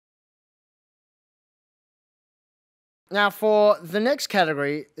Now, for the next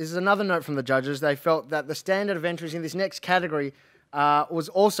category, this is another note from the judges. They felt that the standard of entries in this next category was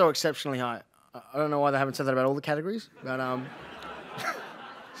also exceptionally high. I don't know why they haven't said that about all the categories, but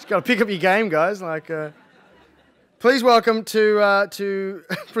just got to pick up your game, guys. Please welcome to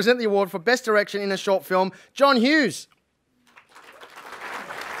present the award for Best Direction in a Short Film, John Hughes.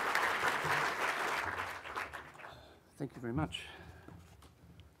 Thank you very much.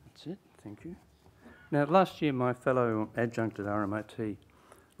 That's it. Thank you. Now, last year, my fellow adjunct at RMIT,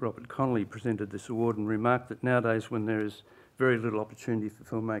 Robert Connolly, presented this award and remarked that nowadays, when there is very little opportunity for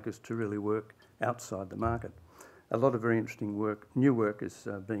filmmakers to really work outside the market, a lot of very interesting work, new work is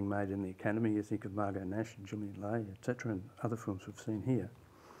being made in the Academy. You think of Margot Nash and Julian Leigh, etc., and other films we've seen here.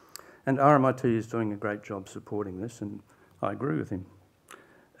 And RMIT is doing a great job supporting this, and I agree with him.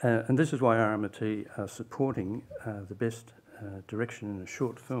 And this is why RMIT are supporting the Best Direction in a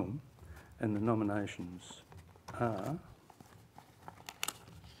Short Film, and the nominations are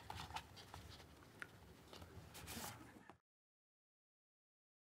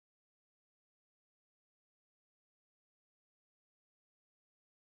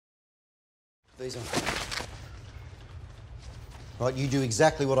these are. Right, you do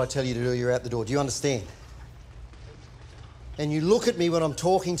exactly what I tell you to do, you're out the door. Do you understand? And you look at me when I'm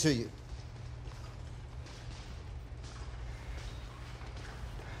talking to you.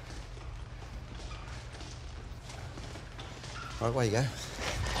 Right, away you go.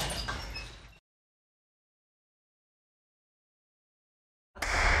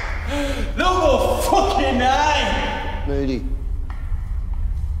 No fucking name! Moody.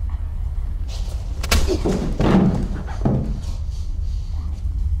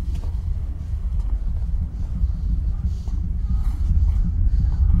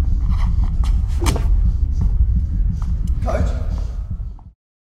 Coach?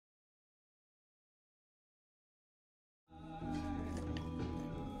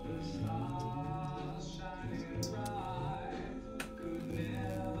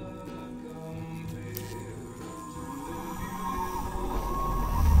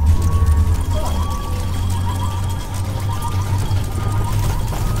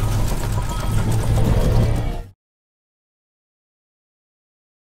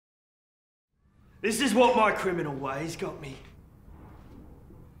 This is what my criminal ways got me.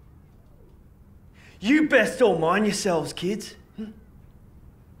 You best all mind yourselves, kids.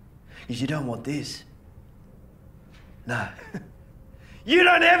 Because you don't want this. No. You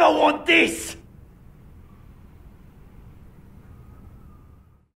don't ever want this!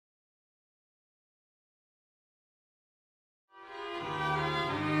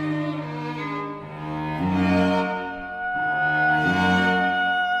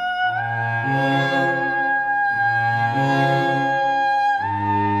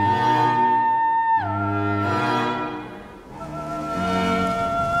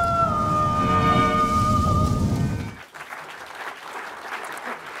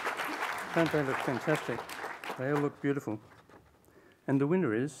 Don't they look fantastic? They all look beautiful. And the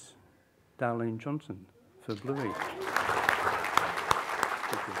winner is Darlene Johnson for Bluey.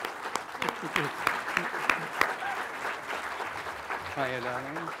 Hiya,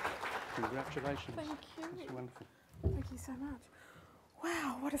 Darlene. Congratulations. Thank you. That's wonderful. Thank you so much.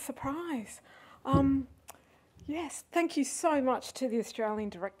 Wow, what a surprise. Yes, thank you so much to the Australian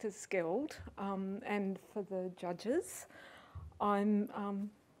Directors Guild and for the judges. I'm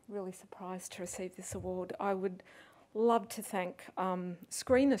really surprised to receive this award. I would love to thank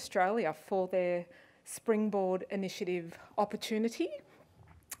Screen Australia for their Springboard Initiative opportunity.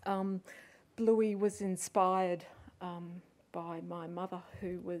 Bluey was inspired by my mother,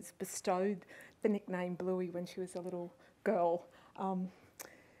 who was bestowed the nickname Bluey when she was a little girl.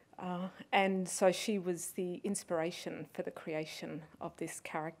 And so she was the inspiration for the creation of this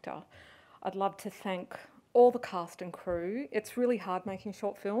character. I'd love to thank all the cast and crew. It's really hard making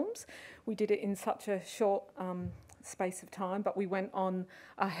short films. We did it in such a short space of time, but we went on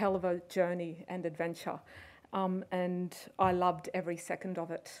a hell of a journey and adventure. And I loved every second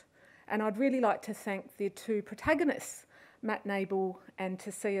of it. And I'd really like to thank the two protagonists, Matt Nable and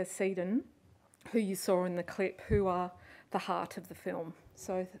Tessia Seaton, who you saw in the clip, who are the heart of the film.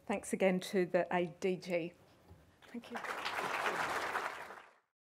 So thanks again to the ADG. Thank you.